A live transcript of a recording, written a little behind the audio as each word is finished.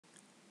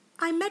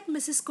I met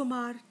Mrs.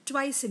 Kumar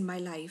twice in my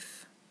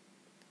life.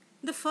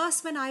 The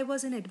first when I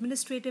was an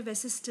administrative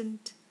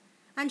assistant,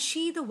 and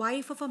she the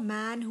wife of a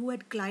man who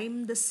had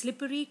climbed the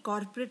slippery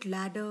corporate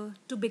ladder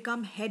to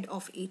become head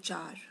of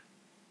HR.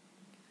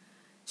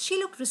 She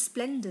looked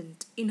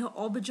resplendent in her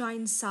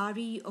aubergine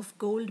sari of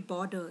gold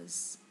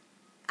borders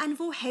and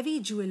wore heavy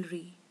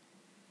jewelry,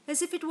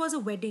 as if it was a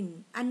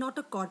wedding and not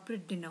a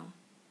corporate dinner.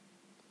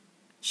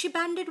 She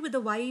banded with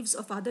the wives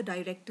of other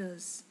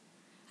directors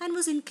and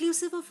was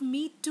inclusive of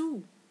me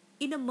too,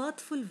 in a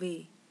mirthful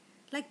way,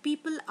 like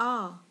people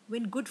are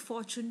when good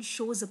fortune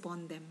shows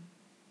upon them.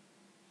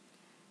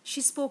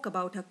 She spoke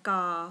about her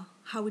car,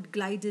 how it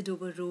glided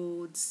over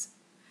roads.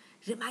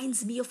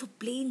 Reminds me of a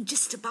plane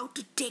just about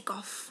to take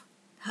off.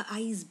 Her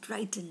eyes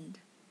brightened.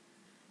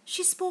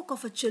 She spoke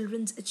of her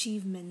children's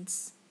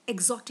achievements,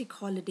 exotic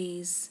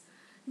holidays,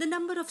 the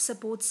number of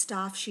support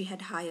staff she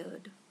had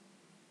hired.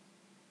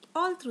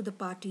 All through the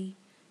party,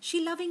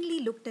 she lovingly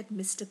looked at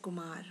Mr.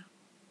 Kumar,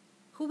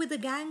 who, with a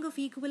gang of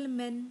equal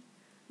men,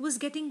 was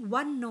getting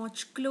one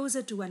notch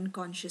closer to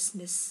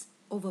unconsciousness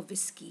over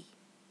whiskey.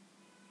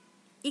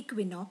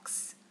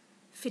 Equinox,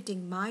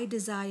 fitting my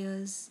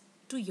desires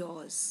to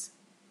yours.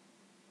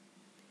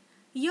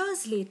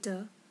 Years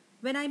later,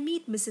 when I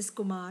meet Mrs.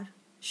 Kumar,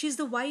 she is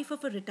the wife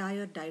of a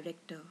retired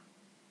director.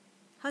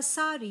 Her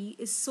sari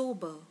is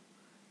sober,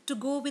 to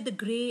go with the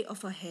grey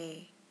of her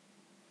hair.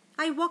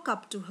 I walk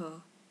up to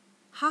her,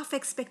 half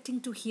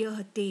expecting to hear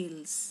her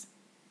tales.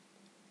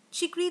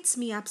 She greets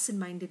me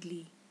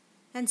absent-mindedly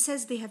and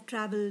says they have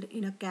travelled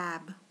in a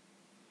cab.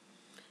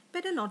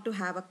 Better not to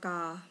have a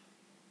car.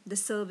 The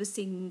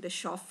servicing, the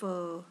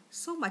chauffeur,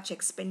 so much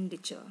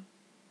expenditure.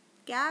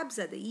 Cabs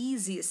are the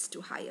easiest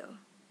to hire.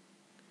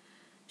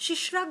 She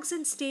shrugs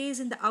and stays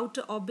in the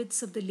outer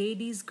orbits of the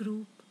ladies'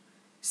 group,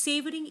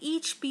 savouring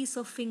each piece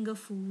of finger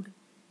food,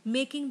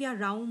 making their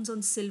rounds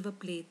on silver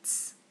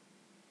plates.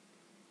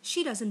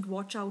 She doesn't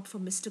watch out for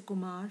Mr.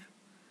 Kumar,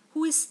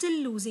 who is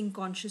still losing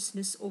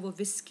consciousness over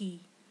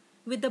whiskey,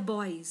 with the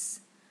boys,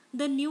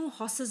 the new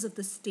horses of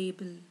the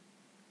stable,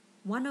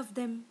 one of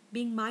them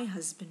being my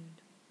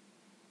husband.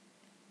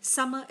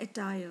 Summer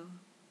attire,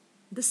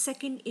 the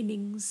second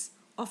innings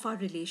of our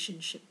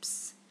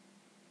relationships.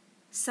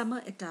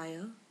 Summer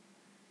attire,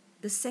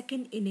 the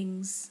second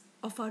innings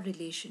of our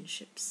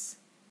relationships.